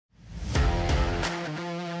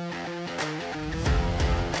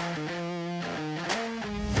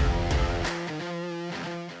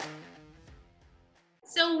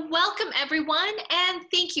Welcome everyone, and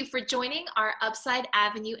thank you for joining our Upside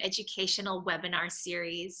Avenue educational webinar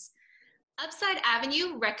series. Upside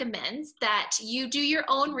Avenue recommends that you do your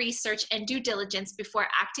own research and due diligence before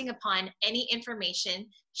acting upon any information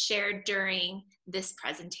shared during this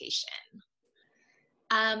presentation.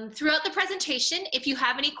 Throughout the presentation, if you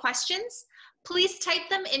have any questions, please type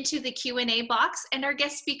them into the Q&A box and our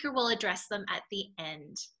guest speaker will address them at the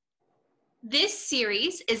end. This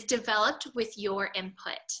series is developed with your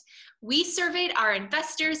input. We surveyed our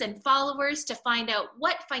investors and followers to find out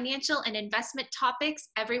what financial and investment topics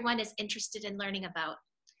everyone is interested in learning about.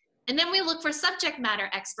 And then we look for subject matter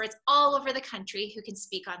experts all over the country who can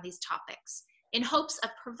speak on these topics in hopes of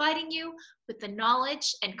providing you with the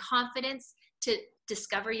knowledge and confidence to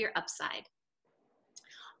discover your upside.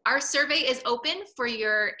 Our survey is open for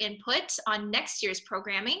your input on next year's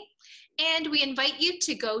programming, and we invite you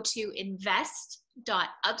to go to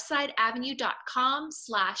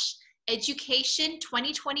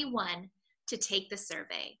invest.upsideavenue.com/education2021 to take the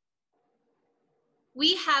survey.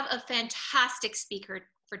 We have a fantastic speaker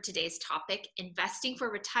for today's topic, investing for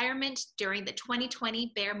retirement during the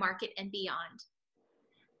 2020 bear market and beyond.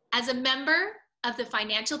 As a member of the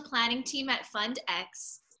financial planning team at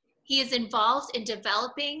FundX, he is involved in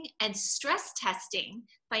developing and stress testing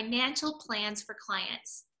financial plans for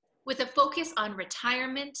clients with a focus on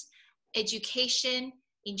retirement, education,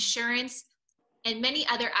 insurance, and many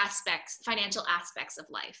other financial aspects of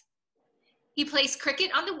life. He plays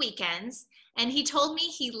cricket on the weekends, and he told me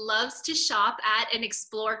he loves to shop at and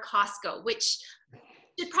explore Costco, which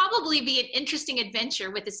should probably be an interesting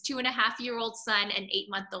adventure with his 2.5-year-old son and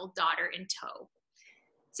 8-month-old daughter in tow.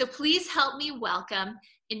 So please help me welcome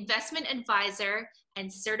investment advisor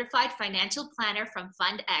and certified financial planner from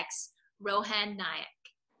FundX, Rohan Nayak.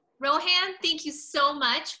 Rohan, thank you so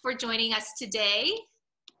much for joining us today.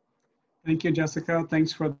 Thank you, Jessica.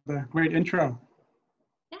 Thanks for the great intro.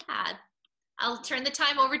 Yeah, I'll turn the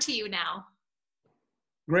time over to you now.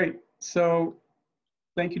 Great. So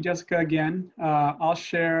thank you, Jessica, again. I'll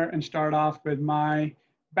share and start off with my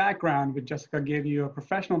background, which Jessica gave you a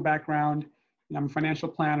professional background. I'm a financial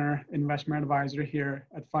planner, investment advisor here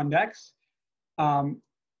at FundX. 10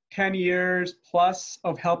 years plus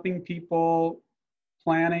of helping people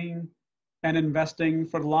planning and investing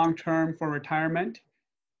for the long term for retirement.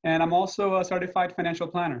 And I'm also a certified financial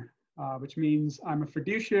planner, which means I'm a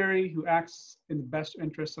fiduciary who acts in the best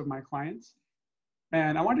interests of my clients.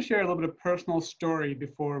 And I want to share a little bit of personal story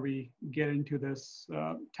before we get into this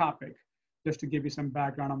topic, just to give you some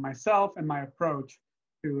background on myself and my approach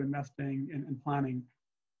to investing and planning.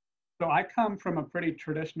 So I come from a pretty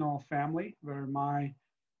traditional family where my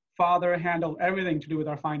father handled everything to do with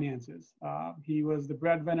our finances. He was the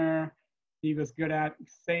breadwinner. He was good at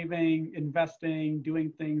saving, investing,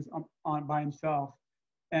 doing things by himself.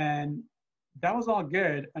 And that was all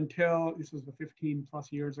good until, this was 15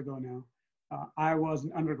 plus years ago now. I was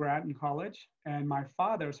an undergrad in college and my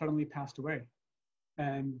father suddenly passed away.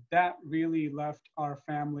 And that really left our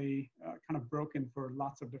family kind of broken for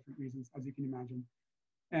lots of different reasons, as you can imagine.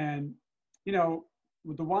 And, you know,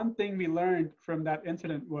 the one thing we learned from that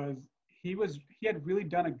incident was he had really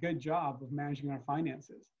done a good job of managing our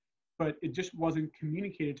finances, but it just wasn't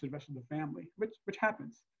communicated to the rest of the family, which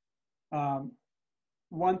happens.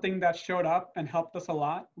 One thing that showed up and helped us a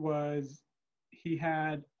lot was he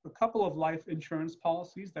had a couple of life insurance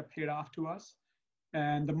policies that paid off to us.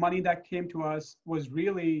 And the money that came to us was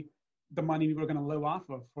really the money we were going to live off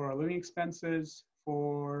of for our living expenses,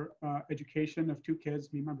 for education of 2 kids,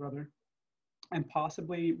 me and my brother, and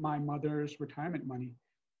possibly my mother's retirement money.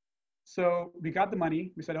 So we got the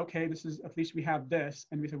money. We said, okay, this is, at least we have this.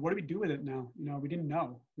 And we said, what do we do with it now? You know, we didn't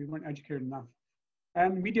know. We weren't educated enough.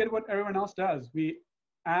 And we did what everyone else does. We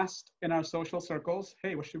asked in our social circles,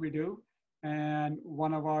 hey, what should we do? And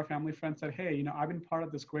one of our family friends said, hey, you know, I've been part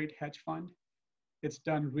of this great hedge fund. It's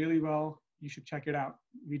done really well. You should check it out.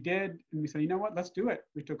 We did, and we said, you know what, let's do it.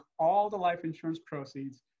 We took all the life insurance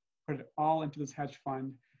proceeds, put it all into this hedge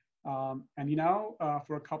fund. And you know,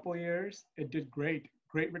 for a couple of years, it did great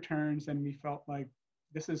returns. And we felt like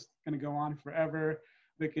this is gonna go on forever.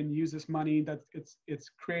 We can use this money that it's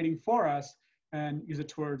creating for us and use it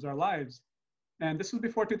towards our lives. And this was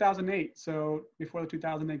before 2008. So before the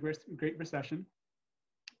 2008 Great Recession.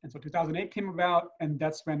 And so 2008 came about, and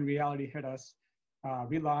that's when reality hit us.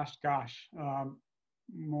 We lost,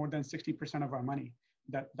 more than 60% of our money.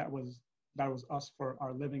 That was us for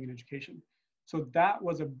our living and education. So that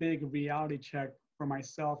was a big reality check for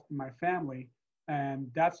myself and my family.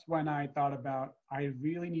 And that's when I thought about, I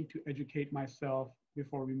really need to educate myself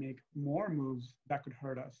before we make more moves that could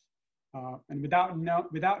hurt us. And without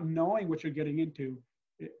knowing what you're getting into,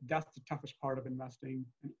 that's the toughest part of investing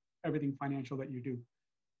and everything financial that you do.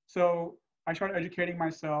 So I started educating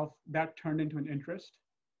myself. That turned into an interest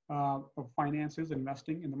of finances,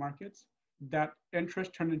 investing in the markets. That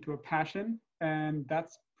interest turned into a passion, and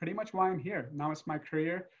that's pretty much why I'm here. Now it's my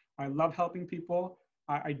career. I love helping people.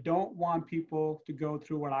 I don't want people to go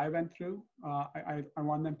through what I went through. I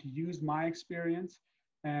want them to use my experience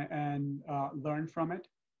and learn from it.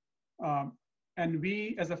 And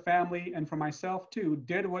we as a family, and for myself too,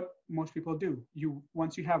 did what most people do.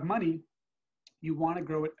 Once you have money, you want to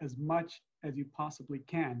grow it as much as you possibly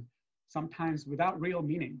can, sometimes without real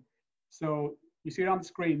meaning. So you see it on the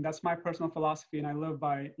screen. That's my personal philosophy, and I live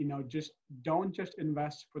by, just don't just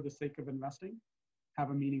invest for the sake of investing, have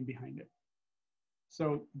a meaning behind it.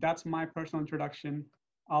 So that's my personal introduction.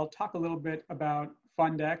 I'll talk a little bit about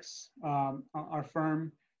FundX, our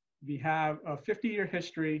firm. We have a 50-year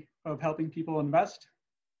history of helping people invest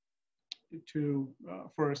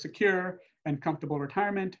for a secure and comfortable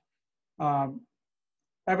retirement.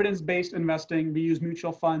 Evidence-based investing, we use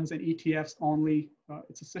mutual funds and ETFs only.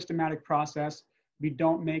 It's a systematic process. We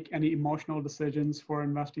don't make any emotional decisions for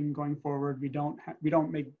investing going forward. We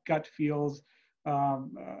don't make gut feels.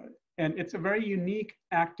 And it's a very unique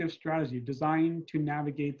active strategy designed to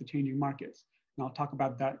navigate the changing markets. And I'll talk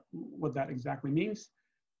about that, what that exactly means.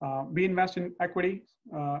 We invest in equities,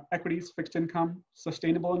 fixed income,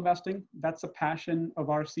 sustainable investing. That's a passion of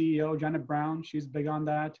our CEO, Janet Brown. She's big on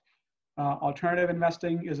that. Alternative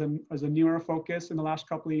investing is a newer focus in the last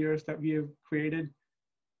couple of years that we have created.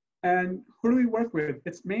 And who do we work with?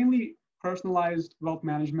 It's mainly personalized wealth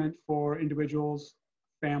management for individuals,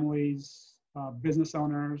 families, business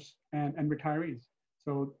owners, and retirees.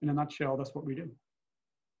 So in a nutshell, that's what we do.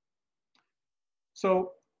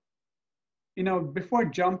 So, before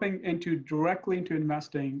jumping directly into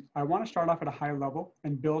investing, I want to start off at a high level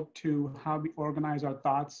and build to how we organize our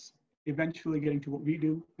thoughts, eventually getting to what we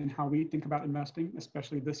do and how we think about investing,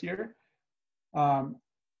 especially this year.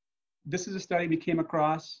 This is a study we came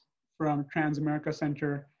across from Transamerica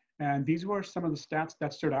Center, and these were some of the stats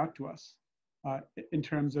that stood out to us in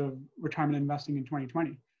terms of retirement investing in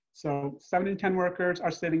 2020. So 7 in 10 workers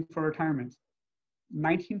are saving for retirement.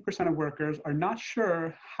 19% of workers are not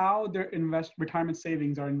sure how their retirement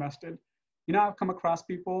savings are invested. I've come across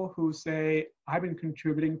people who say, I've been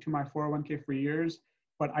contributing to my 401k for years,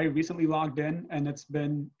 but I recently logged in and it's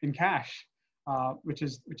been in cash, which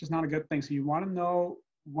is not a good thing. So you want to know,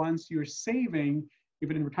 once you're saving,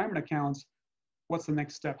 even in retirement accounts, what's the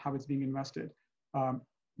next step, how it's being invested.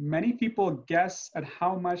 Many people guess at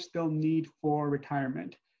how much they'll need for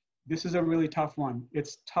retirement. This is a really tough one.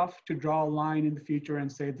 It's tough to draw a line in the future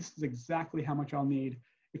and say, this is exactly how much I'll need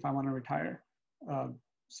if I want to retire.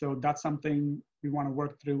 So that's something we want to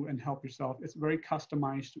work through and help yourself. It's very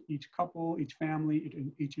customized to each couple, each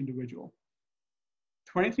family, each individual.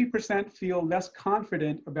 23% feel less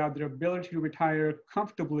confident about their ability to retire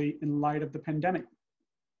comfortably in light of the pandemic.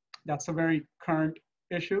 That's a very current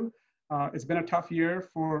issue. It's been a tough year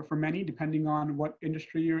for many, depending on what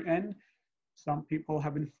industry you're in. Some people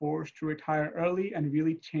have been forced to retire early and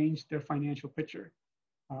really change their financial picture.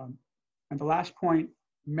 And the last point,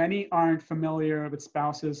 many aren't familiar with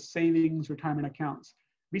spouses' savings retirement accounts.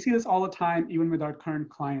 We see this all the time, even with our current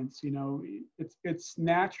clients. It's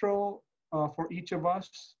natural for each of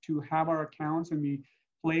us to have our accounts, and we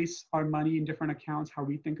place our money in different accounts, how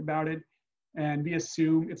we think about it. And we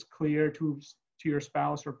assume it's clear to your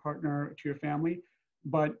spouse or partner, to your family,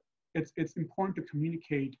 but it's important to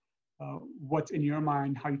communicate what's in your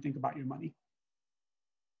mind, how you think about your money.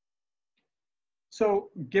 So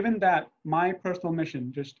given that my personal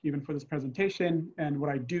mission, just even for this presentation and what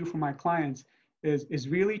I do for my clients is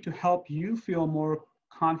really to help you feel more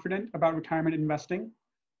confident about retirement investing,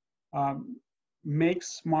 make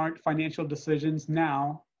smart financial decisions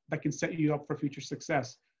now that can set you up for future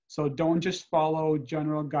success. So don't just follow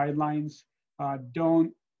general guidelines.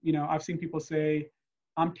 I've seen people say,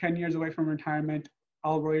 I'm 10 years away from retirement.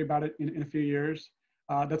 I'll worry about it in a few years.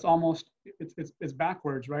 That's almost, it's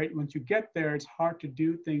backwards, right? Once you get there, it's hard to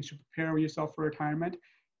do things to prepare yourself for retirement.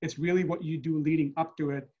 It's really what you do leading up to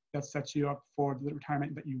it that sets you up for the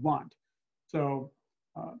retirement that you want. So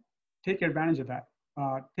take advantage of that.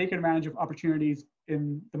 Take advantage of opportunities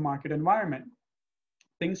in the market environment.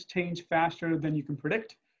 Things change faster than you can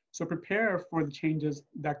predict. So prepare for the changes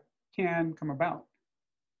that can come about.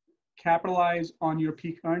 Capitalize on your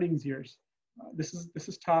peak earnings years. This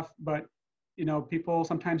is tough, but people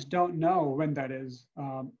sometimes don't know when that is.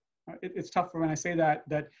 It's tough when I say that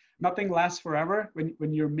nothing lasts forever.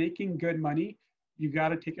 When you're making good money, you got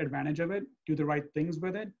to take advantage of it, do the right things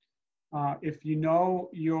with it. If you know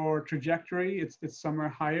your trajectory, it's somewhere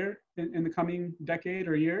higher in the coming decade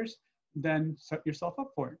or years, then set yourself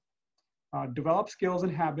up for it. Develop skills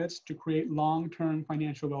and habits to create long-term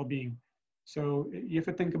financial well-being. So you have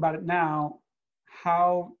to think about it now,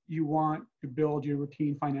 how you want to build your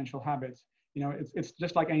routine financial habits. You know, it's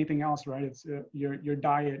just like anything else, right? It's your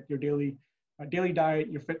diet, your daily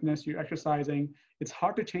diet, your fitness, your exercising. It's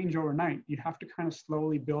hard to change overnight. You have to kind of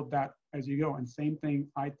slowly build that as you go. And same thing,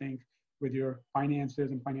 I think, with your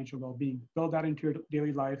finances and financial well-being. Build that into your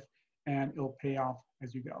daily life, and it'll pay off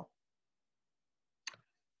as you go.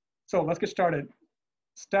 So let's get started.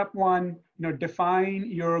 Step one,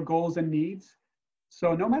 define your goals and needs.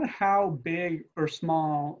 So no matter how big or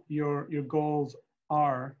small your goals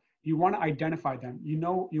are, you want to identify them. You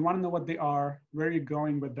want to know what they are, where you're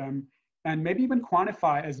going with them, and maybe even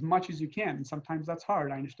quantify as much as you can. And sometimes that's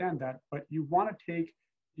hard, I understand that, but you want to take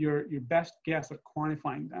your best guess at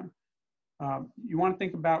quantifying them. You want to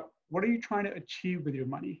think about, what are you trying to achieve with your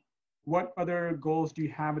money? What other goals do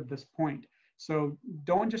you have at this point? So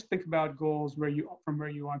don't just think about goals from where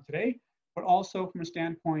you are today, but also from a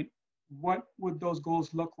standpoint, what would those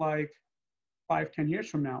goals look like 5, 10 years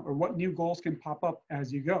from now? Or what new goals can pop up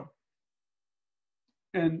as you go?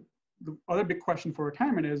 And the other big question for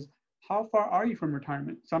retirement is, how far are you from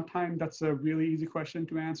retirement? Sometimes that's a really easy question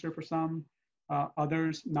to answer for some,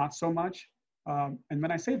 others not so much. And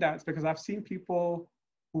when I say that, it's because I've seen people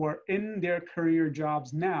who are in their career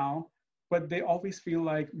jobs now, but they always feel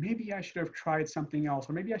like, maybe I should have tried something else,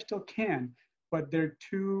 or maybe I still can, but they're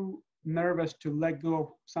too nervous to let go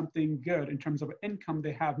of something good in terms of an income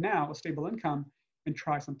they have now, a stable income, and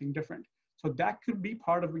try something different. So that could be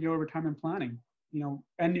part of your retirement planning.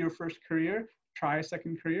 End your first career, try a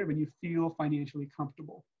second career when you feel financially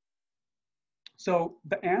comfortable. So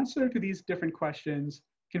the answer to these different questions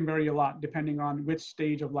can vary a lot depending on which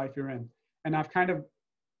stage of life you're in. And I've kind of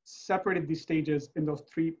separated these stages in those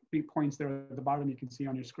three points there at the bottom you can see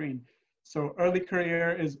on your screen. So early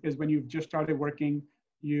career is when you've just started working.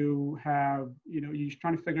 You're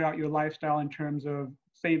trying to figure out your lifestyle in terms of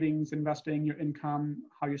savings, investing, your income,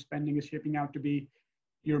 how your spending is shaping out to be.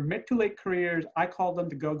 Your mid to late careers, I call them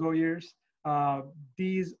the go-go years.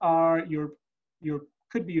 These are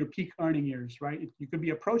could be your peak earning years, right? You could be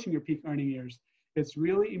approaching your peak earning years. It's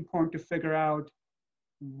really important to figure out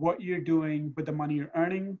what you're doing with the money you're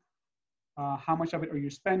earning, how much of it are you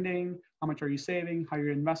spending, how much are you saving, how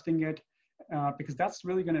you're investing it, because that's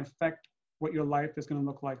really going to affect what your life is going to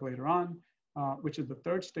look like later on, which is the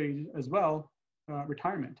third stage as well,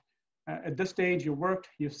 retirement. At this stage, you worked,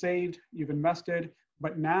 you've saved, you've invested,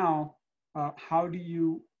 but now how do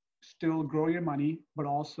you still grow your money, but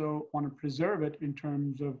also want to preserve it in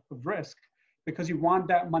terms of risk? Because you want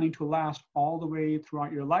that money to last all the way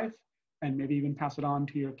throughout your life, and maybe even pass it on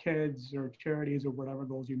to your kids or charities or whatever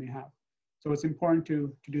goals you may have. So it's important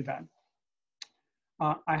to do that.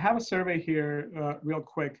 I have a survey here real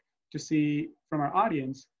quick to see from our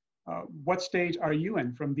audience, what stage are you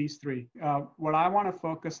in from these three? What I want to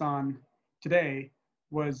focus on today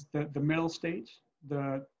was the middle stage,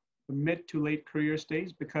 the mid to late career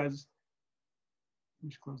stage, because, let me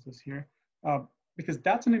just close this here, because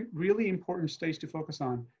that's a really important stage to focus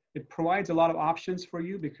on. It provides a lot of options for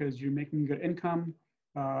you because you're making good income,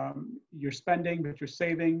 you're spending, but you're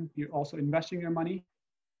saving, you're also investing your money.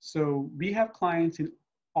 So we have clients in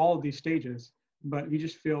all of these stages, but we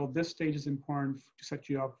just feel this stage is important to set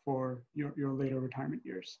you up for your later retirement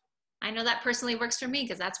years. I know that personally works for me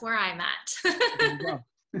because that's where I'm at. There you go.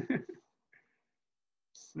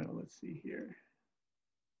 So let's see here.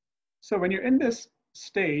 So when you're in this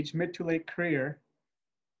stage, mid to late career,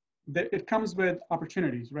 it comes with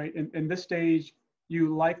opportunities, right? In this stage,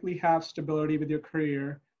 you likely have stability with your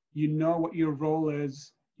career. You know what your role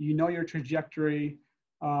is. You know your trajectory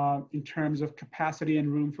in terms of capacity and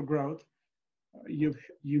room for growth. You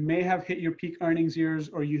may have hit your peak earnings years,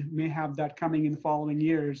 or you may have that coming in the following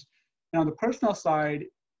years. Now, on the personal side,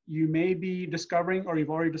 you may be discovering, or you've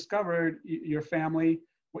already discovered, your family,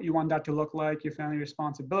 what you want that to look like, your family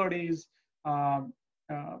responsibilities, planning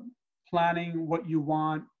what you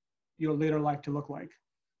want your later life to look like.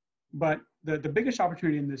 But the biggest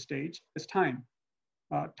opportunity in this stage is time.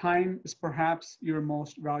 Time is perhaps your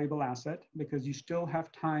most valuable asset because you still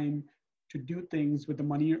have time to do things with the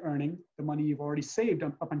money you're earning, the money you've already saved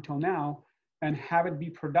up until now, and have it be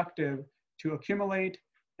productive to accumulate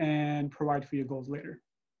and provide for your goals later.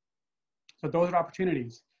 So those are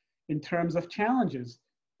opportunities. In terms of challenges,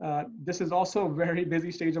 this is also a very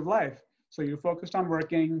busy stage of life. So you're focused on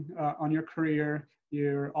working, on your career.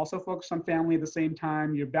 You're also focused on family at the same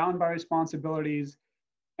time. You're bound by responsibilities.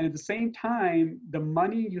 And at the same time, the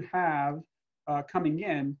money you have coming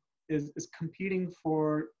in is competing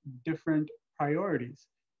for different priorities.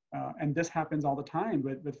 And this happens all the time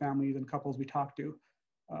with families and couples we talk to.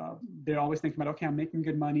 They're always thinking about, okay, I'm making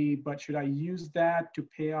good money, but should I use that to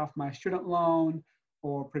pay off my student loan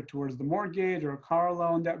or put it towards the mortgage or a car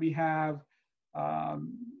loan that we have?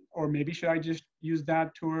 Or maybe should I just use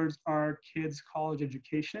that towards our kids' college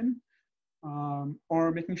education?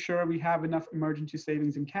 Or making sure we have enough emergency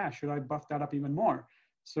savings in cash. Should I buff that up even more?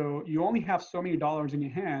 So you only have so many dollars in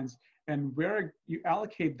your hands, and where you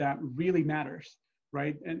allocate that really matters,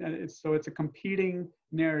 right? And so it's a competing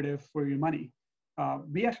narrative for your money.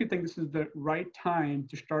 We actually think this is the right time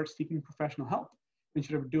to start seeking professional help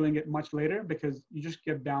instead of doing it much later, because you just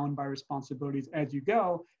get bound by responsibilities as you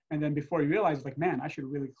go. And then before you realize, like, man, I should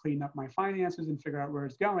really clean up my finances and figure out where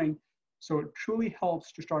it's going. So it truly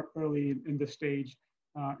helps to start early in this stage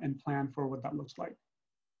and plan for what that looks like.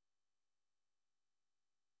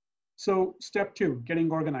 So step 2,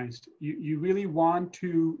 getting organized. You really want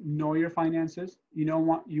to know your finances. You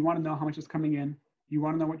want to know how much is coming in. You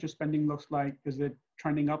want to know what your spending looks like. Is it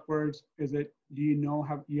trending upwards? Do you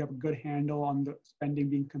have a good handle on the spending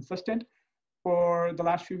being consistent for the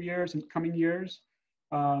last few years and coming years?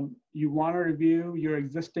 You want to review your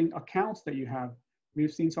existing accounts that you have.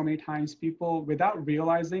 We've seen so many times people, without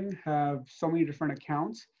realizing, have so many different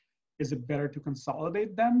accounts. Is it better to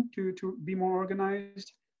consolidate them to be more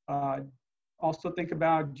organized? Also think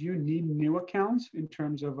about, do you need new accounts in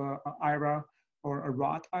terms of a IRA or a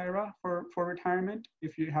Roth IRA for retirement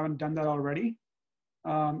if you haven't done that already?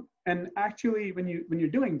 And actually, when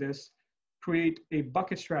you're doing this, create a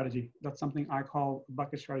bucket strategy. That's something I call a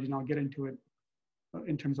bucket strategy, and I'll get into it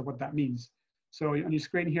in terms of what that means. So on your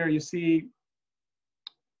screen here, you see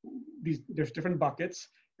there's different buckets,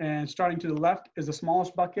 and starting to the left is the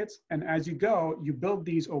smallest buckets. And as you go, you build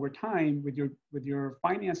these over time with your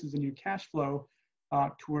finances and your cash flow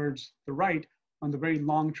towards the right on the very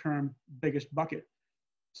long-term biggest bucket.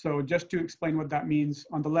 So just to explain what that means,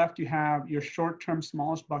 on the left, you have your short-term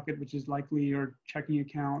smallest bucket, which is likely your checking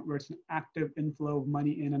account, where it's an active inflow of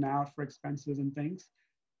money in and out for expenses and things.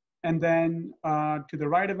 And then to the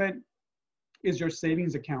right of it is your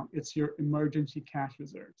savings account. It's your emergency cash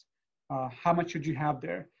reserves. How much should you have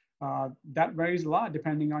there? That varies a lot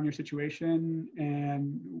depending on your situation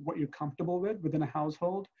and what you're comfortable with within a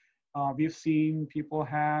household. We've seen people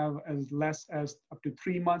have as less as up to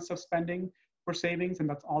 3 months of spending for savings, and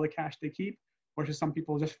that's all the cash they keep, versus some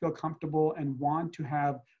people just feel comfortable and want to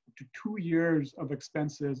have up to 2 years of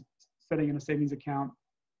expenses sitting in a savings account,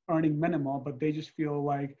 earning minimal, but they just feel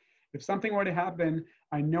like if something were to happen,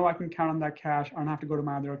 I know I can count on that cash. I don't have to go to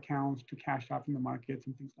my other accounts to cash out from the markets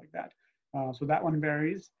and things like that. So that one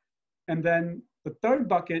varies. And then the third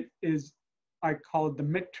bucket is, I call it the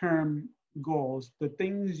midterm goals, the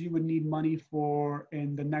things you would need money for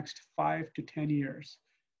in the next 5 to 10 years.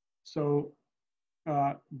 So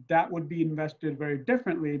that would be invested very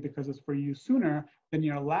differently because it's for you sooner than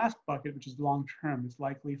your last bucket, which is long-term. It's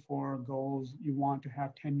likely for goals you want to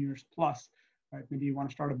have 10 years plus. Right? Maybe you want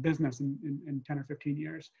to start a business in 10 or 15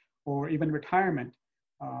 years, or even retirement.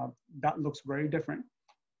 That looks very different.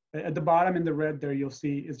 At the bottom in the red there, you'll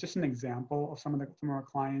see is just an example of some of our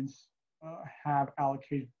clients have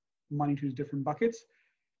allocated money to these different buckets.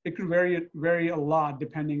 It could vary a lot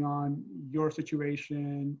depending on your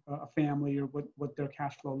situation, a family, or what their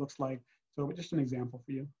cash flow looks like. So just an example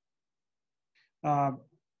for you.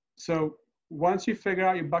 So once you figure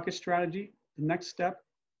out your bucket strategy, the next step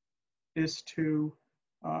is to,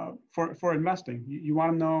 for investing, you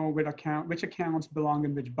want to know which accounts belong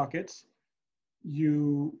in which buckets.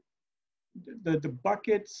 The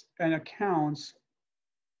buckets and accounts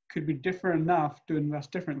could be different enough to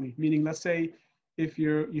invest differently. Meaning, let's say if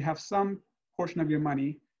you have some portion of your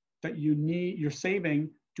money that you're saving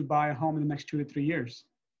to buy a home in the next 2 to 3 years.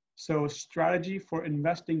 So strategy for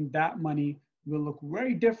investing that money will look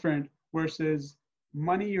very different versus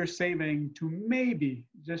money you're saving to maybe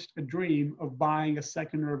just a dream of buying a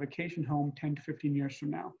second or a vacation home 10 to 15 years from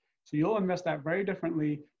now. So you'll invest that very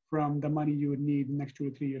differently from the money you would need in the next 2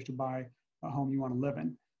 to 3 years to buy a home you want to live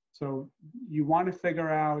in. So you want to figure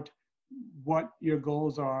out what your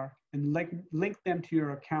goals are and link them to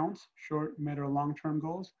your accounts, short, mid, or long-term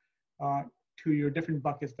goals, to your different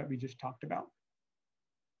buckets that we just talked about.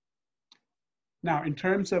 Now, in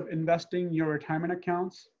terms of investing your retirement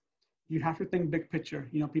accounts, you have to think big picture.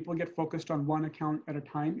 People get focused on one account at a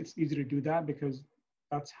time. It's easy to do that because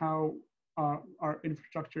that's how our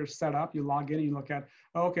infrastructure is set up. You log in and you look at,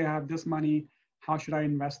 oh, okay, I have this money. How should I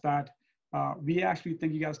invest that? We actually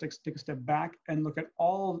think you guys take a step back and look at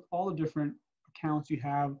all the different accounts you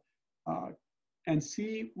have, and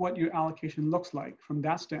see what your allocation looks like from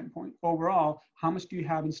that standpoint. Overall, how much do you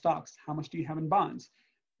have in stocks? How much do you have in bonds?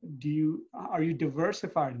 Are you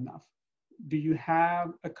diversified enough? Do you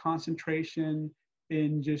have a concentration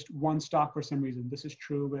in just one stock for some reason? This is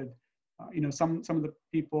true with some of the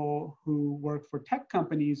people who work for tech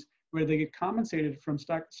companies where they get compensated from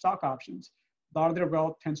stock options. A lot of their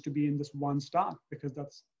wealth tends to be in this one stock because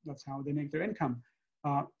that's how they make their income.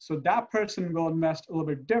 So that person will invest a little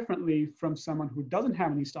bit differently from someone who doesn't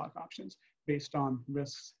have any stock options based on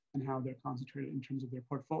risks and how they're concentrated in terms of their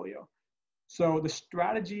portfolio. So the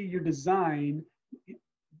strategy you design,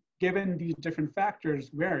 given these different factors,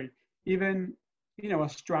 vary. Even a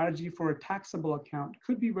strategy for a taxable account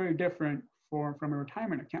could be very different from a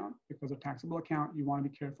retirement account, because a taxable account, you want to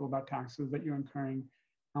be careful about taxes that you're incurring,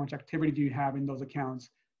 how much activity do you have in those accounts.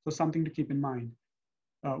 So something to keep in mind.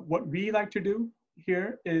 What we like to do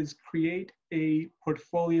here is create a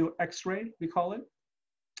portfolio X-ray, we call it,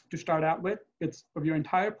 to start out with. It's of your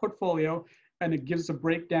entire portfolio, and it gives a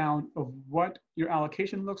breakdown of what your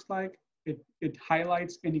allocation looks like. It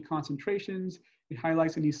highlights any concentrations, it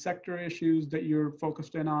highlights any sector issues that you're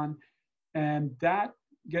focused in on, and that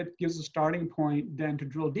gives a starting point then to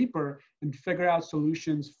drill deeper and figure out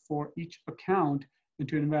solutions for each account and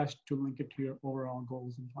to invest to link it to your overall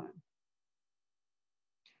goals and plan.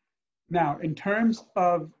 Now, in terms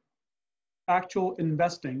of actual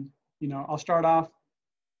investing, I'll start off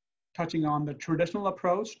touching on the traditional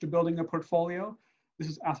approach to building a portfolio. This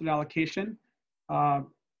is asset allocation.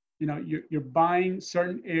 You're buying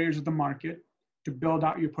certain areas of the market to build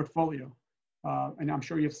out your portfolio. And I'm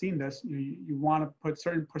sure you've seen this. You want to put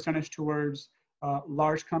certain percentage towards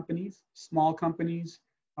large companies, small companies,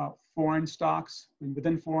 foreign stocks, and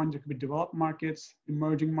within foreign, there could be developed markets,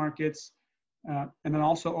 emerging markets, and then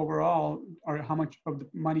also overall, how much of the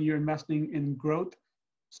money you're investing in growth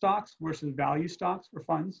stocks versus value stocks or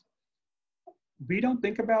funds. We don't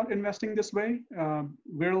think about investing this way.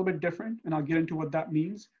 We're a little bit different, and I'll get into what that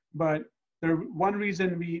means. But one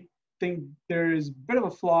reason we think there is a bit of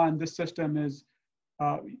a flaw in this system is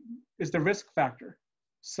the risk factor.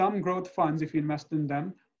 Some growth funds, if you invest in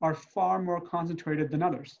them, are far more concentrated than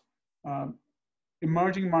others.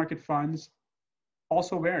 Emerging market funds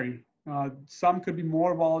also vary. Some could be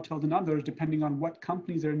more volatile than others depending on what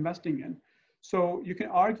companies they're investing in. So you can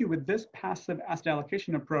argue with this passive asset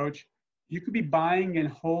allocation approach, you could be buying and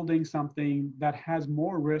holding something that has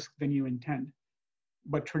more risk than you intend.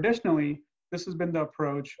 But traditionally, this has been the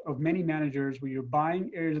approach of many managers where you're buying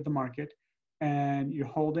areas of the market and you're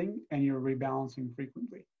holding and you're rebalancing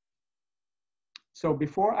frequently. So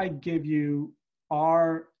before I give you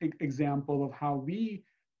our example of how we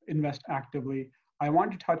invest actively, I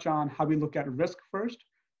want to touch on how we look at risk first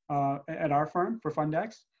at our firm for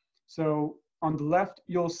FundX. So on the left,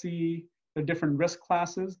 you'll see the different risk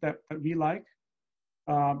classes that we like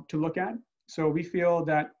to look at. So we feel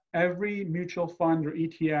that every mutual fund or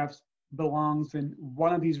ETFs belongs in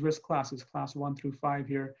one of these risk classes, class 1 through 5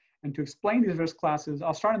 here. And to explain these risk classes,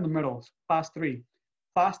 I'll start in the middle, class 3.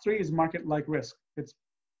 Class 3 is market-like risk.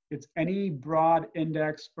 It's any broad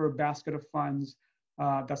index or basket of funds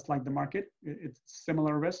that's like the market. It's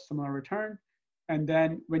similar risk, similar return. And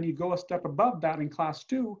then when you go a step above that in class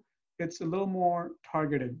 2, it's a little more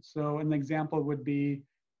targeted. So an example would be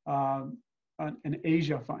an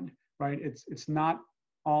Asia fund, right? It's not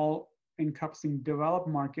all encompassing developed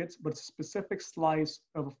markets, but a specific slice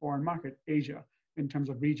of a foreign market, Asia, in terms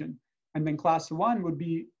of region. And then class 1 would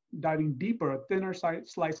be diving deeper, a thinner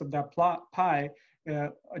slice of that pie, a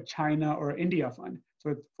China or India fund.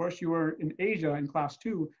 So first you were in Asia in class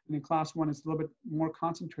 2, and in class 1 it's a little bit more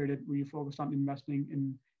concentrated where you focus on investing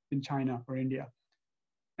in China or India.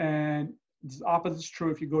 And the opposite is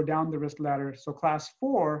true if you go down the risk ladder. So class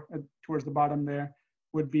 4, towards the bottom there,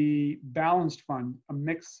 would be balanced fund, a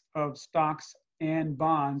mix of stocks and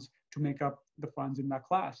bonds to make up the funds in that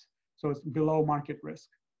class. So it's below market risk.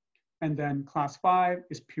 And then class 5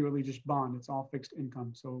 is purely just bond. It's all fixed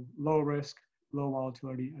income. So low risk, low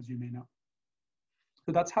volatility, as you may know.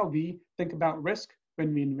 So that's how we think about risk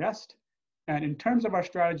when we invest. And in terms of our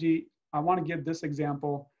strategy, I want to give this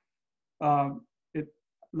example.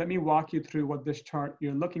 Let me walk you through what this chart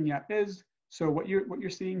you're looking at is. So what you're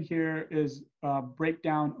seeing here is a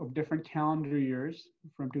breakdown of different calendar years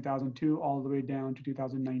from 2002 all the way down to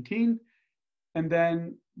 2019. And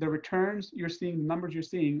then the returns you're seeing, the numbers you're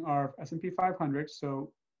seeing are S&P 500,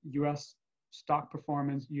 so US stock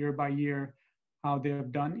performance year by year, how they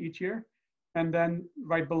have done each year. And then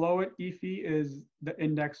right below it, EFI is the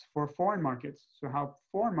index for foreign markets. So how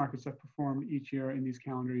foreign markets have performed each year in these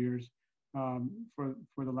calendar years for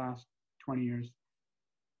the last 20 years.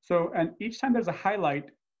 So, and each time there's a highlight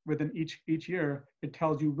within each year, it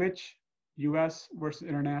tells you which US versus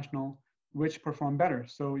international, which performed better.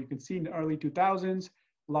 So you can see in the early 2000s,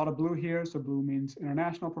 a lot of blue here. So blue means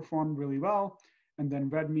international performed really well. And then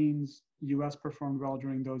red means US performed well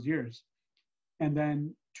during those years. And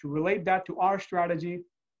then to relate that to our strategy,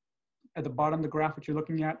 at the bottom of the graph, what you're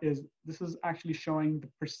looking at is, this is actually showing the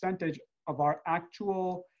percentage of our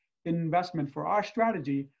actual investment for our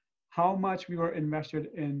strategy, how much we were invested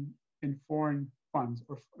in foreign funds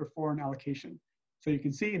or foreign allocation. So you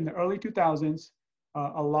can see in the early 2000s,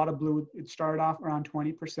 a lot of blue, it started off around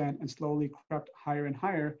 20% and slowly crept higher and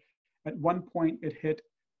higher. At one point, it hit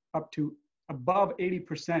up to above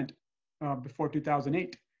 80% before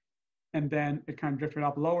 2008. And then it kind of drifted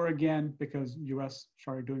up lower again because US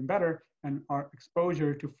started doing better, and our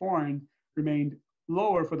exposure to foreign remained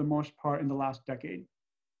lower for the most part in the last decade.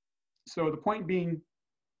 So the point being,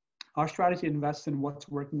 our strategy invests in what's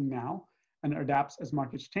working now and adapts as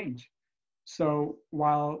markets change. So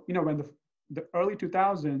while, you know, when the early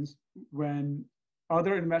 2000s, when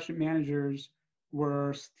other investment managers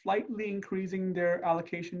were slightly increasing their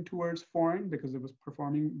allocation towards foreign because it was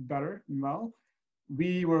performing better and well,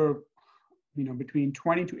 we were, you know, between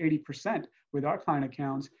 20 to 80% with our client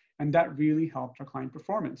accounts, and that really helped our client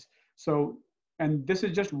performance. So, and this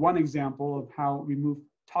is just one example of how we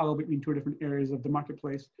toggle between two different areas of the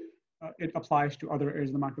marketplace. It applies to other areas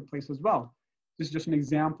of the marketplace as well. This is just an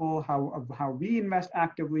example of how we invest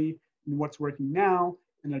actively in what's working now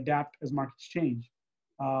and adapt as markets change.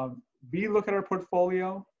 We look at our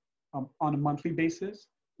portfolio on a monthly basis.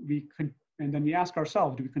 And then we ask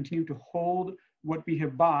ourselves, do we continue to hold what we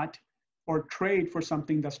have bought or trade for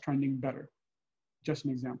something that's trending better? Just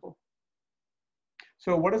an example.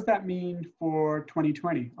 So what does that mean for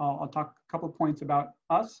 2020? I'll talk a couple points about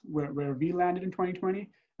us, where we landed in 2020,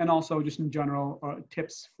 and also just in general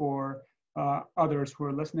tips for others who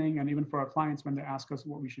are listening, and even for our clients when they ask us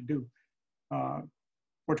what we should do.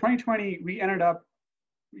 For 2020, we ended up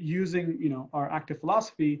using, you know, our active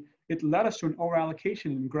philosophy. It led us to an overallocation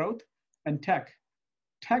in growth and tech.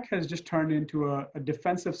 Tech has just turned into a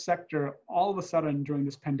defensive sector all of a sudden during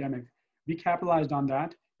this pandemic. We capitalized on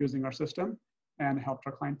that using our system and helped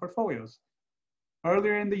our client portfolios.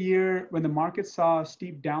 Earlier in the year, when the market saw a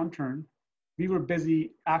steep downturn, we were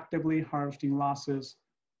busy actively harvesting losses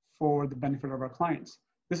for the benefit of our clients.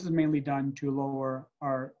 This is mainly done to lower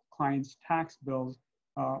our clients' tax bills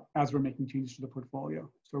as we're making changes to the portfolio.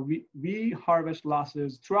 So we harvest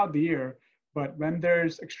losses throughout the year, but when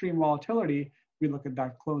there's extreme volatility, we look at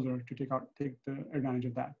that closer to take the advantage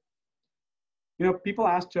of that. You know, people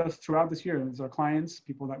asked us throughout this year, as our clients,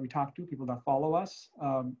 people that we talk to, people that follow us,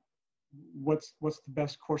 what's the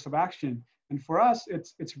best course of action? And for us,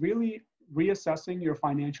 it's really reassessing your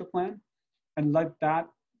financial plan and let that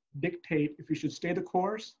dictate if you should stay the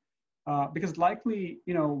course, because likely,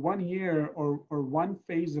 you know, 1 year or one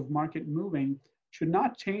phase of market moving should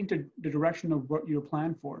not change the direction of what you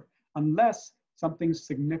plan for, unless something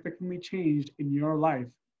significantly changed in your life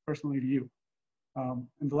personally to you. And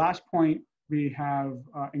the last point we have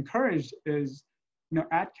encouraged is, you know,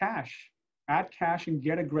 add cash and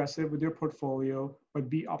get aggressive with your portfolio, but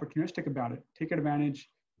be opportunistic about it. Take advantage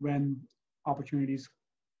when opportunities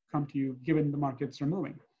come to you, given the markets are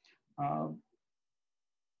moving.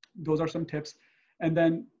 Those are some tips. And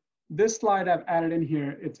then this slide I've added in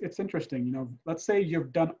here, it's interesting. You know, let's say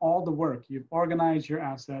you've done all the work, you've organized your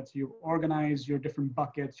assets, you've organized your different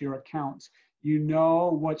buckets, your accounts, you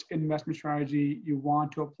know which investment strategy you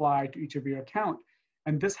want to apply to each of your account.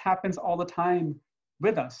 And this happens all the time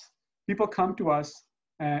with us. People come to us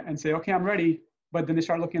and say, okay, I'm ready. But then they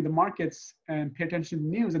start looking at the markets and pay attention to the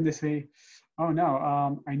news, and they say, oh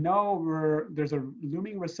no, I know there's a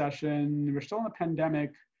looming recession, we're still in a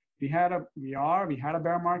pandemic, we had a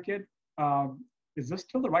bear market. Is this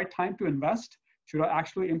still the right time to invest? Should I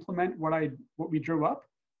actually implement what we drew up?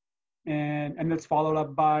 And it's followed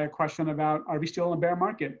up by a question about, are we still in a bear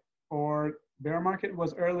market? Or bear market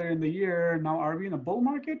was earlier in the year, now are we in a bull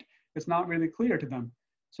market? It's not really clear to them.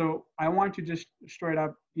 So I want to just straight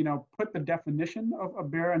up, you know, put the definition of a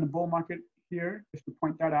bear and a bull market here, just to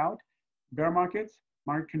point that out. Bear markets,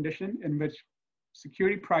 market condition in which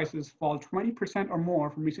security prices fall 20% or more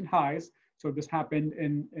from recent highs. So this happened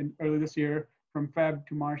in early this year from Feb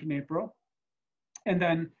to March and April. And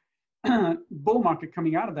then bull market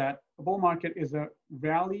coming out of that, a bull market is a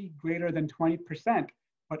rally greater than 20%,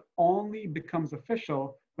 but only becomes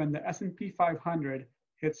official when the S&P 500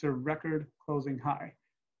 hits a record closing high.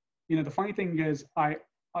 You know, the funny thing is I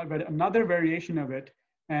read another variation of it,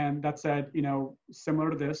 and that said, you know, similar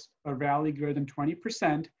to this, a rally greater than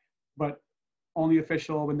 20%, but only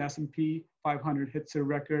official when the S&P 500 hits a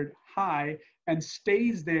record high and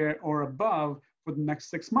stays there or above for the next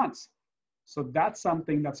 6 months. So that's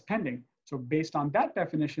something that's pending. So based on that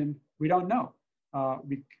definition, we don't know.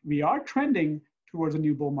 We are trending towards a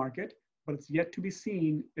new bull market, but it's yet to be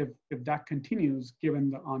seen if that continues given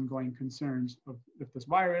the ongoing concerns of this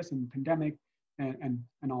virus and pandemic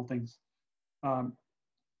and all things.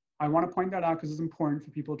 I want to point that out because it's important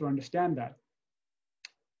for people to understand that.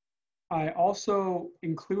 I also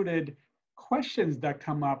included questions that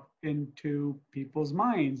come up into people's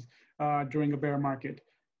minds during a bear market,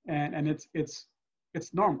 and it's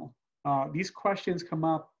normal. These questions come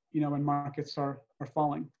up, when markets are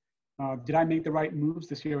falling. Did I make the right moves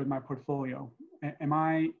this year with my portfolio? Am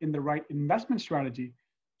I in the right investment strategy?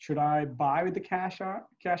 Should I buy with the cash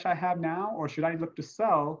I have now, or should I look to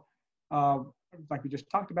sell? Like we just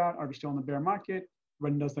talked about, are we still in the bear market?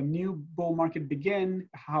 When does the new bull market begin?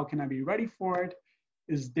 How can I be ready for it?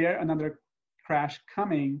 Is there another crash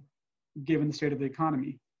coming given the state of the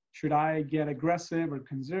economy? Should I get aggressive or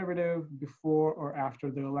conservative before or after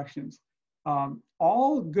the elections?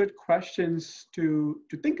 All good questions to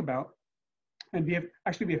think about. And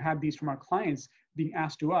we've had these from our clients being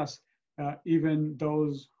asked to us, even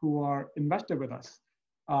those who are invested with us.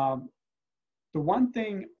 The one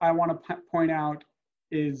thing I want to point out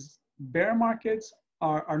is bear markets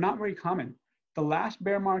are not very common. The last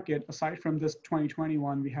bear market, aside from this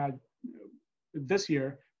 2021 we had this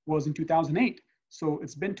year, was in 2008. So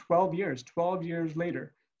it's been 12 years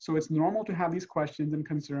later. So it's normal to have these questions and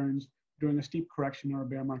concerns during a steep correction or a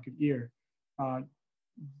bear market year.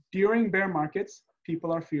 During bear markets,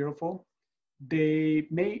 people are fearful. They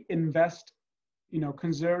may invest,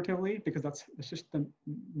 conservatively because that's just the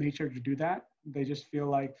nature to do that. They just feel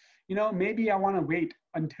like, maybe I want to wait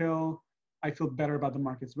until I feel better about the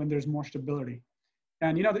markets when there's more stability.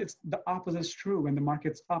 And it's the opposite is true. When the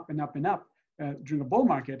market's up and up and up during a bull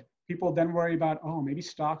market, people then worry about, oh, maybe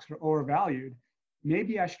stocks are overvalued.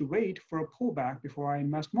 Maybe I should wait for a pullback before I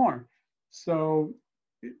invest more. So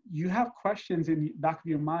you have questions in the back of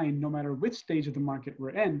your mind, no matter which stage of the market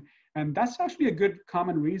we're in. And that's actually a good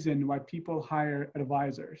common reason why people hire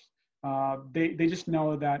advisors. They just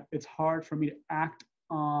know that it's hard for me to act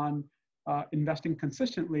on investing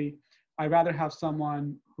consistently. I'd rather have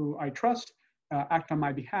someone who I trust act on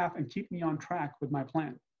my behalf and keep me on track with my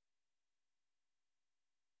plan.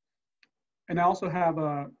 And I also have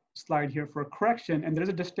a slide here for a correction, and there's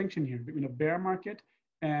a distinction here between a bear market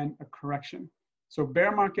and a correction. So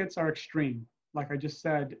bear markets are extreme. Like I just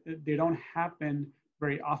said, they don't happen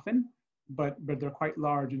very often, but they're quite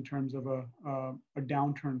large in terms of a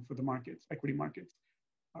downturn for the markets, equity markets.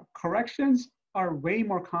 Corrections are way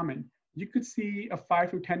more common. You could see a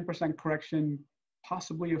 5 to 10% correction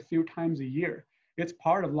possibly a few times a year. It's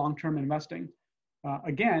part of long-term investing.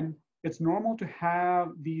 Again, it's normal to have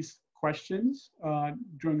these questions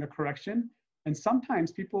during a correction. And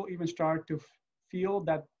sometimes people even start to feel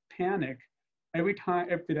that panic every time,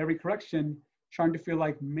 with every correction, trying to feel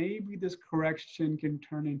like maybe this correction can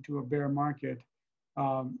turn into a bear market,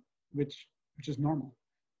 which is normal.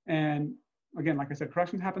 And again, like I said,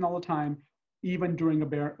 corrections happen all the time, even during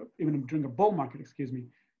a bull market, excuse me.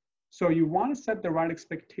 So you want to set the right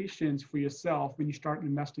expectations for yourself when you start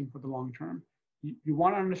investing for the long term. You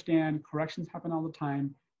want to understand corrections happen all the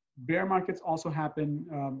time. Bear markets also happen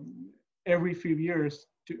every few years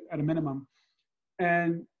at a minimum.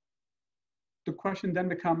 And the question then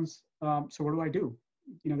becomes, so what do I do?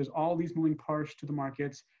 There's all these moving parts to the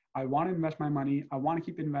markets. I want to invest my money. I want to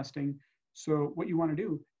keep investing. So what you want to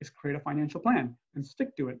do is create a financial plan and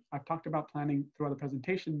stick to it. I've talked about planning throughout the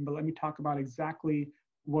presentation, but let me talk about exactly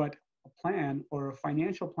what a plan or a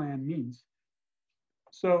financial plan means.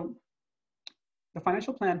 So the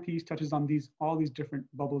financial plan piece touches on all these different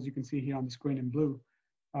bubbles you can see here on the screen in blue.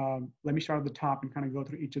 Let me start at the top and kind of go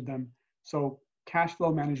through each of them. So cash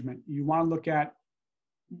flow management, you want to look at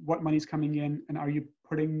what money's coming in and are you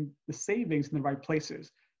putting the savings in the right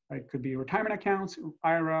places? It could be retirement accounts,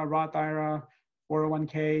 IRA, Roth IRA,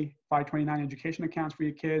 401k, 529 education accounts for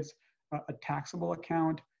your kids, a taxable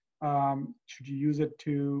account. Should you use it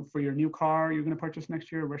for your new car you're going to purchase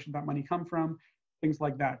next year? Where should that money come from? Things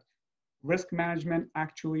like that. Risk management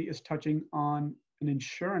actually is touching on an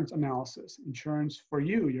insurance analysis. Insurance for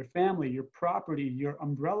you, your family, your property, your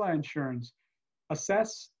umbrella insurance.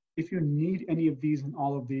 Assess if you need any of these and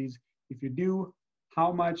all of these. If you do,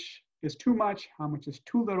 how much is too much? How much is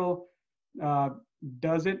too little?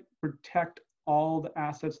 Does it protect all the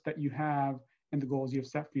assets that you have and the goals you've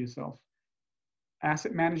set for yourself?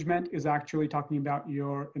 Asset management is actually talking about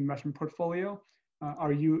your investment portfolio.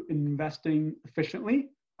 Are you investing efficiently?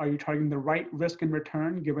 Are you targeting the right risk and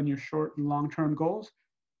return given your short and long-term goals?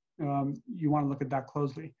 You want to look at that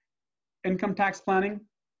closely. Income tax planning.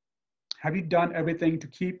 Have you done everything to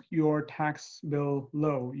keep your tax bill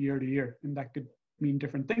low year to year? And that could mean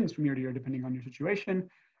different things from year to year depending on your situation.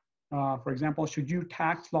 For example, should you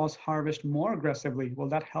tax loss harvest more aggressively? Will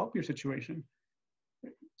that help your situation?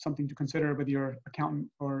 Something to consider with your accountant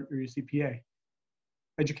or your CPA.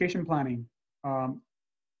 Education planning.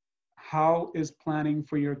 How is planning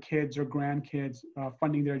for your kids or grandkids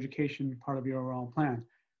funding their education part of your overall plan?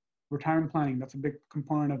 Retirement planning, that's a big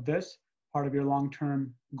component of this, part of your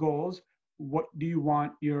long-term goals. What do you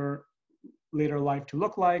want your later life to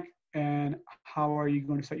look like, and how are you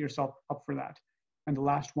going to set yourself up for that? And the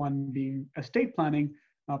last one being estate planning,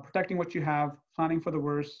 protecting what you have, planning for the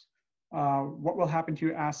worst. What will happen to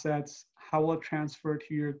your assets? How will it transfer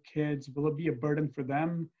to your kids? Will it be a burden for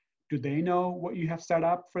them? Do they know what you have set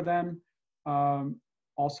up for them?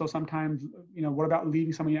 Also, sometimes, what about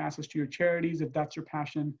leaving some of your assets to your charities if that's your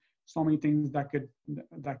passion? So many things that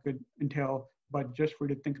could entail, but just for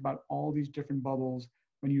you to think about all these different bubbles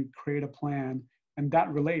when you create a plan, and that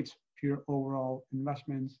relates to your overall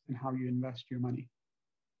investments and how you invest your money.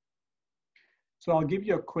 So I'll give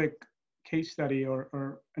you a quick case study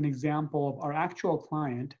or an example of our actual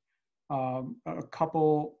client, a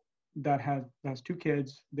couple that has 2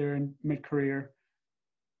 kids. They're in mid-career,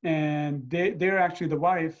 and they're actually, the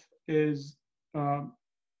wife is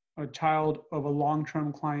a child of a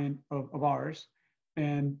long-term client of ours,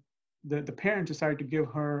 and the parents decided to give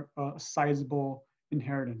her a sizable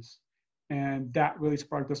inheritance, and that really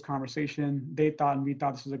sparked this conversation. They thought, and we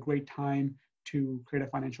thought, this was a great time to create a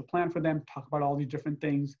financial plan for them, talk about all these different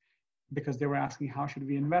things, because they were asking, how should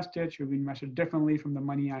we invest it? Should we invest it differently from the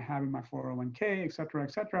money I have in my 401k, et cetera,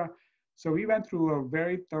 et cetera. So we went through a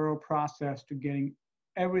very thorough process to getting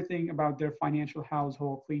everything about their financial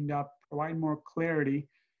household cleaned up, provide more clarity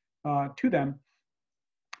to them.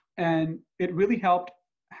 And it really helped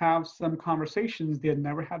have some conversations they had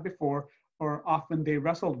never had before, or often they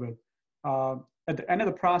wrestled with. At the end of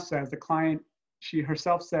the process, the client, she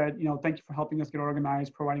herself said, thank you for helping us get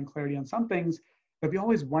organized, providing clarity on some things, but we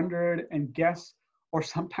always wondered and guessed, or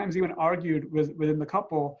sometimes even argued within the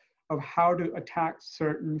couple of how to attack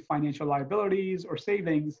certain financial liabilities or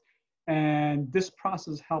savings. And this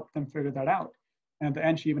process helped them figure that out. And at the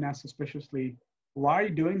end, she even asked suspiciously, why are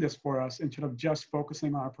you doing this for us instead of just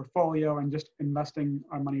focusing on our portfolio and just investing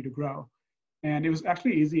our money to grow? And it was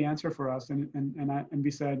actually an easy answer for us. And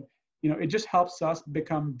we said, it just helps us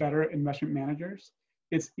become better investment managers.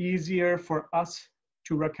 It's easier for us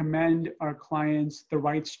to recommend our clients the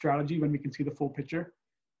right strategy when we can see the full picture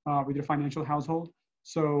with your financial household.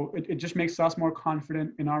 So it just makes us more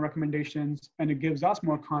confident in our recommendations, and it gives us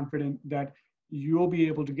more confident that you'll be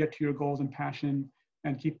able to get to your goals and passion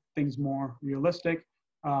and keep things more realistic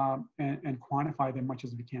and quantify them much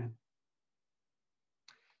as we can.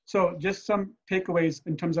 So just some takeaways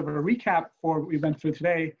in terms of a recap for what we went through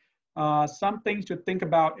today. Some things to think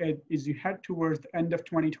about as you head towards the end of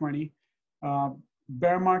 2020.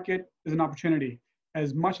 Bear market is an opportunity.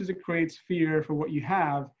 As much as it creates fear for what you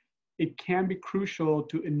have, it can be crucial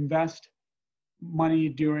to invest money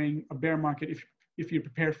during a bear market if you're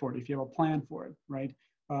prepared for it, if you have a plan for it, right?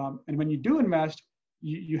 And when you do invest,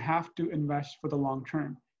 you have to invest for the long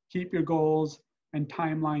term. Keep your goals and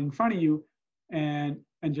timeline in front of you, and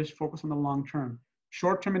just focus on the long term.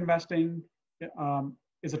 Short-term investing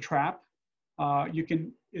is a trap.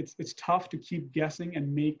 It's tough to keep guessing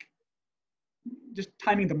and just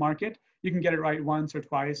timing the market. You can get it right once or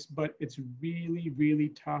twice, but it's really, really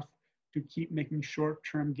tough to keep making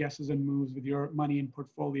short-term guesses and moves with your money and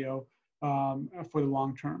portfolio for the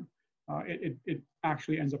long term. It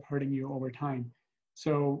actually ends up hurting you over time.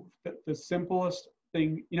 So the simplest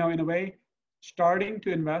thing, in a way, starting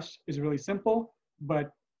to invest is really simple,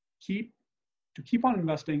 but keep on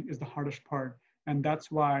investing is the hardest part. And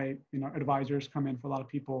that's why advisors come in for a lot of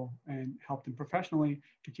people and help them professionally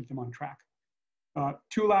to keep them on track.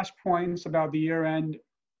 2 last points about the year-end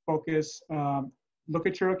focus. Look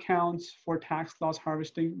at your accounts for tax loss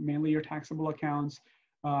harvesting, mainly your taxable accounts.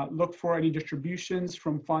 Look for any distributions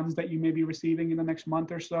from funds that you may be receiving in the next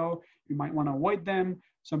month or so. You might want to avoid them.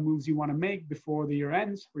 Some moves you want to make before the year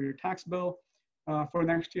ends for your tax bill for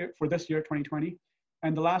this year, 2020.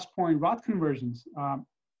 And the last point, Roth conversions.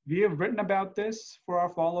 We have written about this for our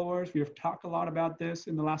followers. We have talked a lot about this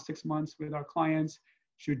in the last 6 months with our clients.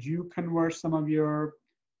 Should you convert some of your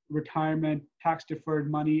retirement tax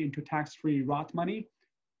deferred money into tax-free Roth money?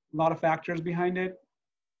 A lot of factors behind it.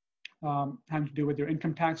 Having to do with your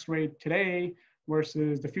income tax rate today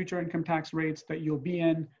versus the future income tax rates that you'll be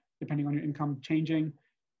in, depending on your income changing.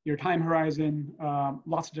 your time horizon,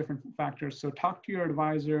 lots of different factors. So talk to your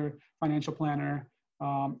advisor, financial planner,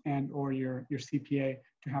 and or your CPA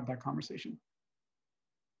to have that conversation.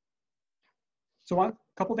 So a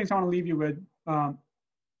couple things I want to leave you with.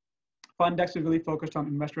 Fundex is really focused on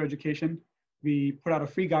investor education. We put out a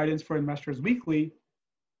free guidance for investors weekly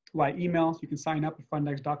via email. So you can sign up at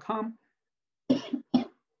fundex.com.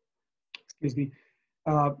 Excuse me.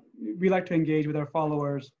 We like to engage with our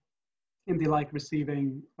followers, and they like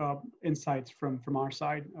receiving insights from our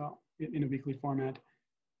side in a weekly format.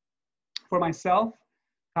 For myself,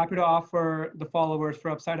 happy to offer the followers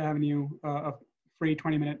for Upside Avenue a free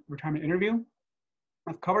 20-minute retirement interview.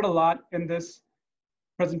 I've covered a lot in this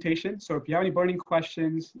presentation, so if you have any burning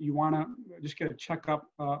questions, you want to just get a checkup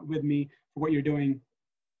with me for what you're doing,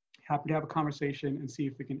 happy to have a conversation and see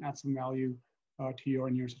if we can add some value to your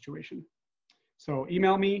and your situation. So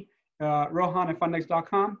email me,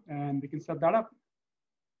 rohan@fundex.com, and we can set that up.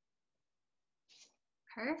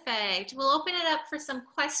 Perfect. We'll open it up for some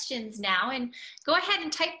questions now, and go ahead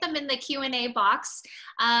and type them in the Q&A box.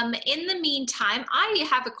 In the meantime, I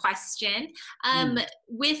have a question.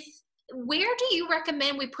 Where do you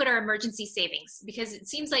recommend we put our emergency savings? Because it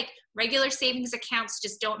seems like regular savings accounts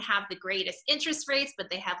just don't have the greatest interest rates, but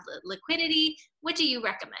they have liquidity. What do you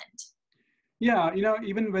recommend? Yeah,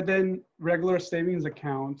 even within regular savings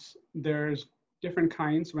accounts, there's different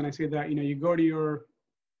kinds. When I say that, you go to your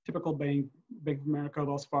typical bank, Bank of America,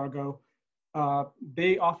 Wells Fargo,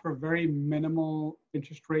 they offer very minimal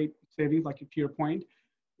interest rate savings, like to your point.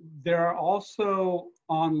 There are also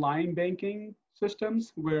online banking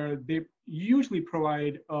systems where they usually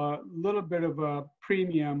provide a little bit of a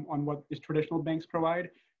premium on what these traditional banks provide.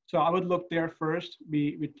 So I would look there first.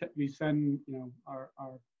 We send our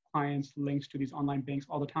clients links to these online banks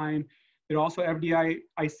all the time. They're also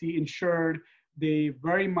FDIC insured. They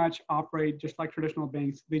very much operate just like traditional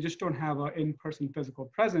banks. They just don't have an in-person physical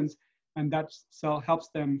presence, and that helps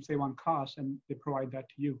them save on costs, and they provide that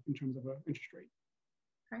to you in terms of an interest rate.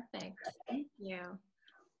 Perfect. Thank you.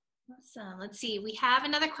 Awesome. Let's see. We have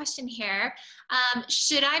another question here.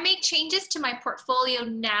 Should I make changes to my portfolio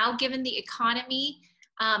now, given the economy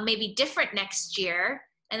may be different next year?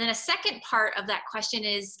 And then a second part of that question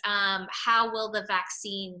is, how will the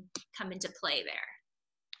vaccine come into play there?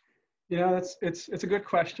 It's a good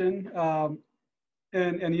question, and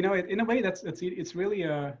in a way it's really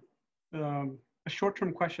a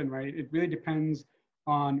short-term question, right? It really depends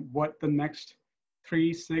on what the next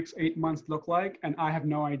 3, 6, 8 months look like, and I have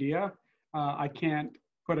no idea. I can't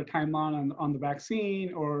put a timeline on the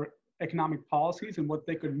vaccine or economic policies and what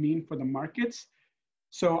they could mean for the markets.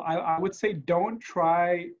 So I would say don't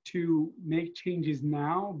try to make changes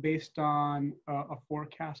now based on a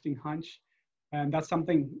forecasting hunch. And that's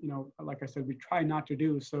something, like I said, we try not to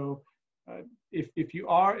do. So if you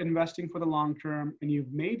are investing for the long term and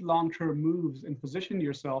you've made long-term moves and positioned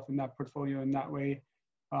yourself in that portfolio in that way,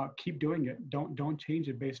 keep doing it. Don't change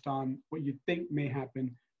it based on what you think may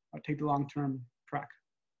happen. Take the long-term track.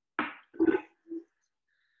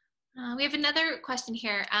 We have another question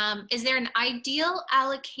here. Is there an ideal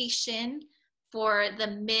allocation for the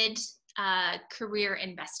mid-career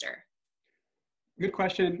investor? Good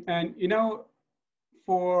question. And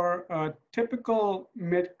for a typical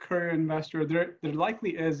mid-career investor, there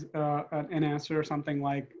likely is an answer, something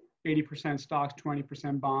like 80% stocks,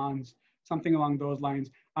 20% bonds, something along those lines.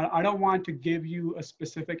 I don't want to give you a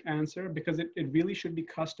specific answer because it really should be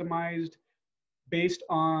customized based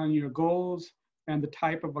on your goals and the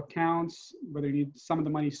type of accounts, whether you need some of the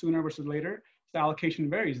money sooner versus later. The allocation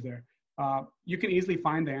varies there. You can easily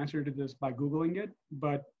find the answer to this by Googling it,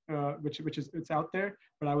 but it's out there.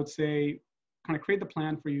 But I would say kind of create the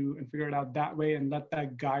plan for you and figure it out that way and let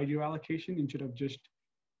that guide your allocation instead of just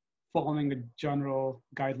following the general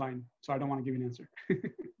guideline. So I don't want to give you an answer.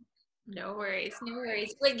 No worries, no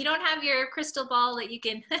worries. Like you don't have your crystal ball that you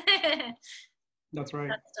can That's right.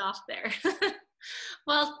 dust off there.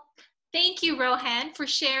 Well, thank you, Rohan, for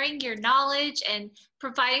sharing your knowledge and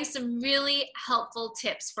providing some really helpful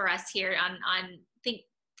tips for us here on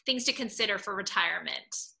things to consider for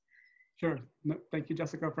retirement. Sure. No, thank you,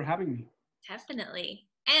 Jessica, for having me. Definitely.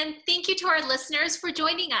 And thank you to our listeners for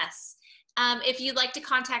joining us. If you'd like to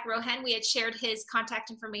contact Rohan, we had shared his contact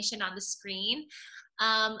information on the screen.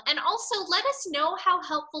 And also let us know how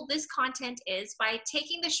helpful this content is by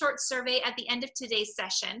taking the short survey at the end of today's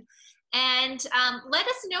session. And let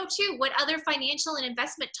us know too what other financial and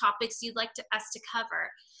investment topics you'd like us to cover.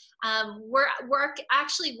 We're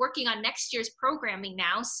actually working on next year's programming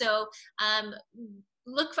now, so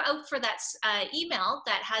look out for that email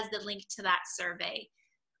that has the link to that survey.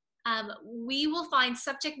 We will find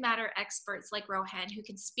subject matter experts like Rohan who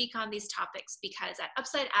can speak on these topics, because at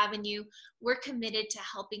Upside Avenue, we're committed to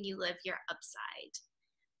helping you live your upside.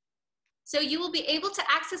 So you will be able to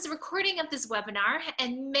access a recording of this webinar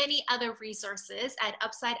and many other resources at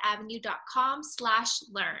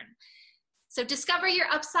upsideavenue.com/learn. So discover your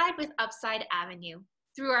upside with Upside Avenue.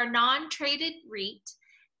 Through our non-traded REIT,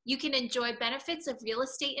 you can enjoy benefits of real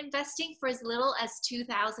estate investing for as little as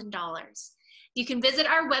 $2,000. You can visit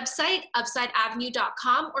our website,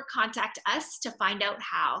 upsideavenue.com, or contact us to find out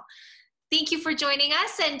how. Thank you for joining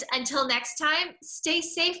us, and until next time, stay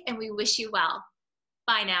safe and we wish you well.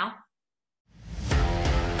 Bye now.